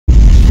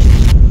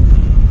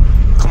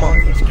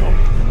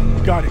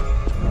We got it.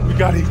 We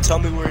got it. Tell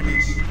me where it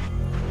is.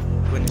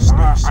 When it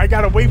starts. I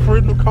gotta wait for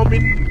it to come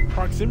in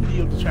proximity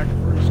of the tracker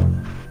first.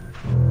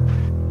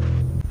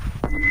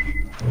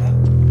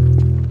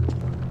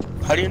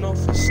 How do you know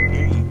if it's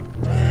near you?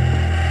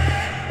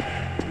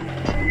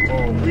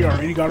 Oh, we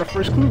already got our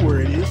first clue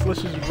where it is.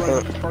 Let's just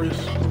run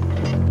first.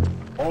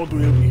 All the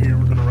way over here.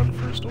 We're gonna run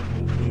first all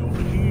the way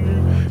over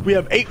here. We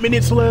have 8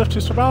 minutes left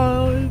to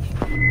survive.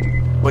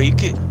 Well, you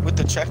can, with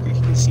the tracker, you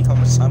can see how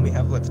much time we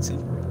have left too.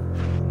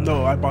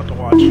 No, I'm about to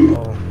watch.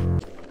 Oh,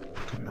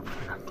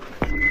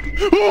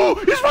 oh,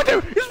 it's right there!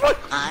 It's right.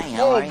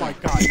 Oh my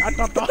god! I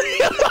thought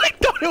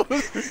it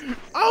was.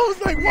 I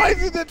was like, why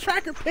isn't the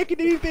tracker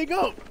picking anything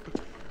up?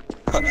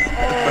 Oh,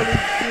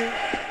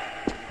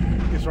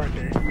 it's right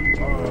there.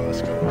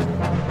 Let's go.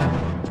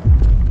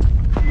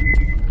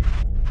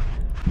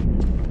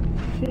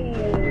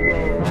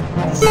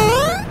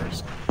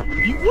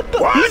 What the?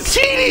 What? He's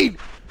cheating!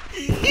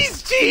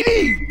 He's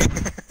cheating!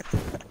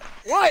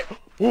 What?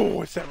 Oh,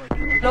 what's that right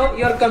there? No,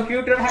 your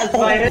computer has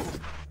virus.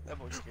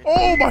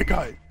 Oh my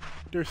god!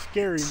 They're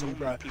scaring me,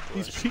 bro.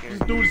 This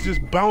dude is just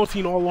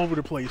bouncing all over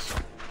the place.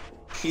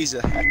 He's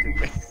a hacker,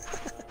 man.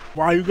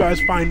 Why you guys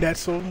find that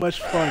so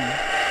much fun?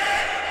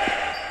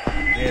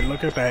 Yeah,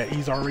 look at that.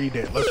 He's already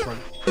dead. Let's run.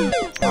 He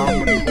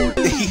already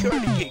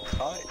get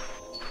caught.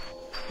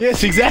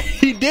 Yes, exactly.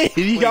 He did.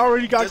 He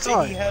already got caught.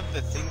 Doesn't he have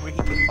the thing where he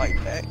can fight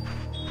back?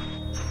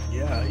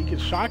 Yeah, he can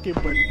shock it,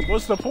 but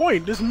what's the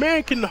point? This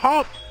man can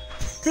hop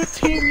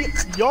 15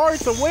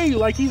 yards away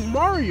like he's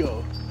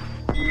Mario.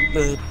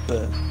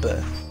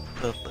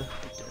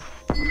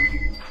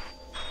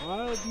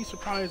 I'd be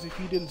surprised if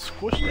he didn't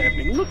squish that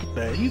thing. Look at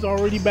that. He's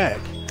already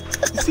back.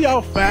 You see how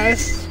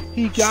fast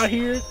he got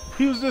here?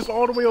 He was just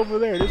all the way over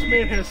there. This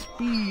man has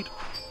speed.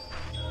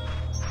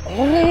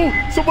 Oh,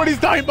 somebody's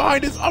dying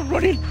behind us. I'm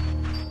running.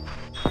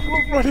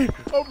 I'm running.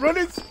 I'm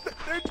running.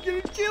 They're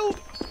getting killed.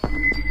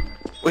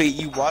 Wait,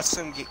 you watched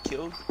them get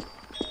killed?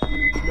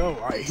 No,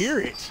 I hear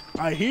it.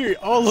 I hear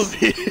all of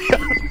it.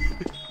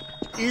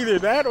 Either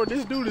that or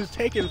this dude is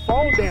taking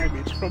fall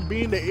damage from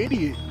being the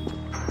idiot.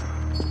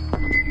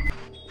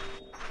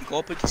 Go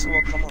up against the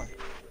wall, come on.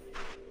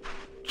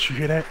 Did you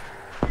hear that?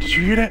 Did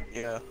you hear that?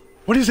 Yeah.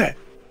 What is that?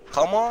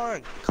 Come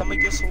on, come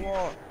against the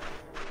wall.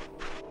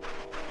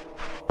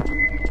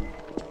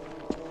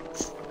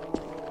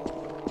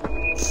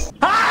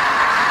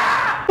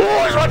 Ah!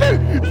 Oh, it's right there!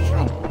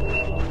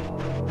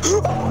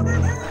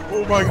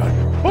 Oh my god!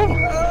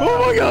 Oh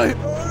my god!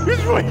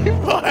 He's right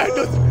behind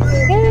us!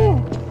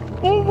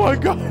 Oh my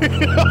god!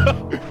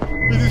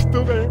 Is he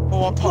still there?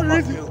 Oh, I popped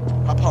my pill.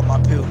 I popped my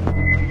pill.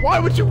 Why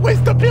would you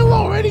waste the pill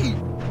already?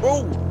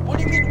 Bro, what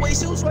do you mean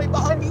waste? It was right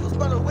behind me. He was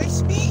about to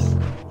waste me.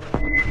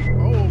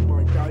 Oh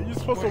my god! You're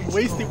supposed to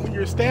waste it when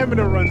your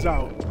stamina runs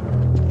out.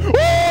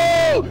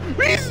 Oh!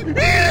 Get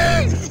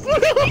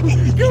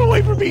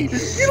away from me! Get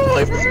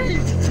away from me!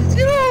 Get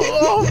away!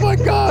 Oh my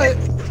god!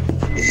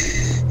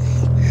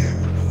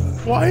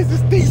 Why is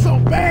this thing so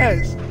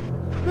fast?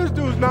 This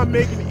dude's not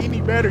making it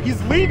any better.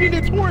 He's leading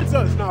it towards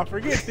us. Nah,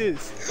 forget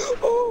this.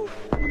 Oh.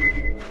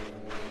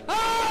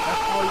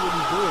 That's all what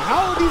he's doing.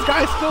 How are these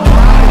guys still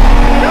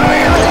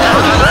alive?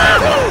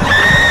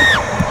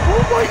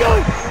 Oh my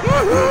god!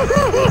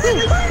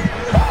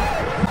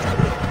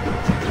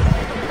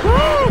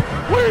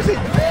 Where is it?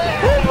 Oh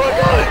my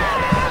god!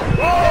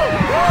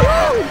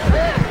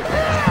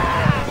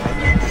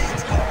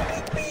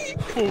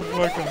 Oh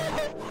my god! Oh my god!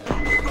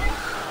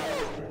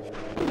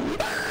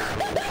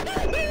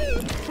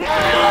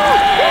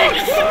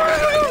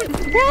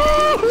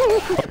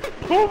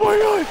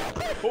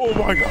 Oh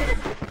my god!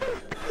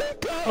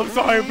 I'm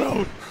sorry,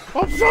 bro.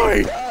 I'm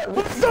sorry.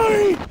 I'm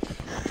sorry.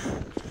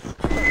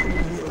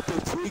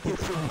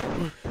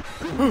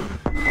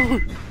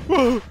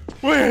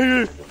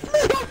 Wait.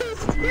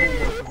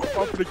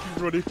 I'm gonna keep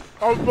running.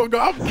 I'm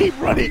gonna keep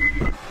running.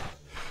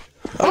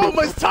 How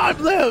much time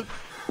left?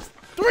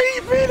 3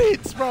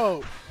 minutes,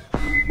 bro.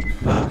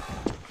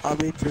 I'm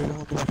injured. I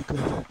don't know how to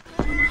go.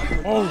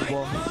 Oh,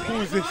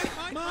 who is this?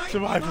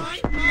 Survivor.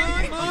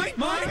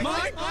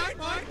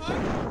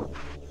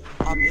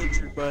 I'm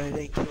injured, but it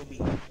ain't kill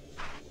me.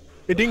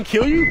 It didn't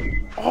kill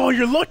you? Oh,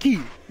 you're lucky.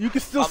 You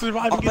can still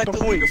survive and get the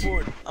points.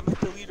 I'm at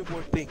the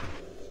leaderboard thing.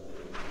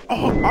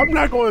 Oh, I'm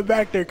not going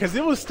back there because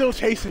it was still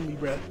chasing me,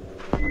 bruh.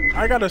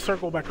 I gotta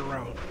circle back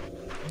around.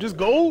 Just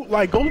go to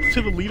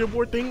the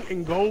leaderboard thing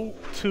and go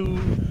to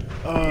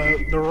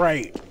the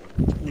right.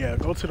 Yeah,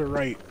 go to the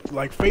right.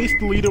 Like face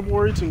the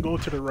leaderboards and go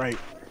to the right.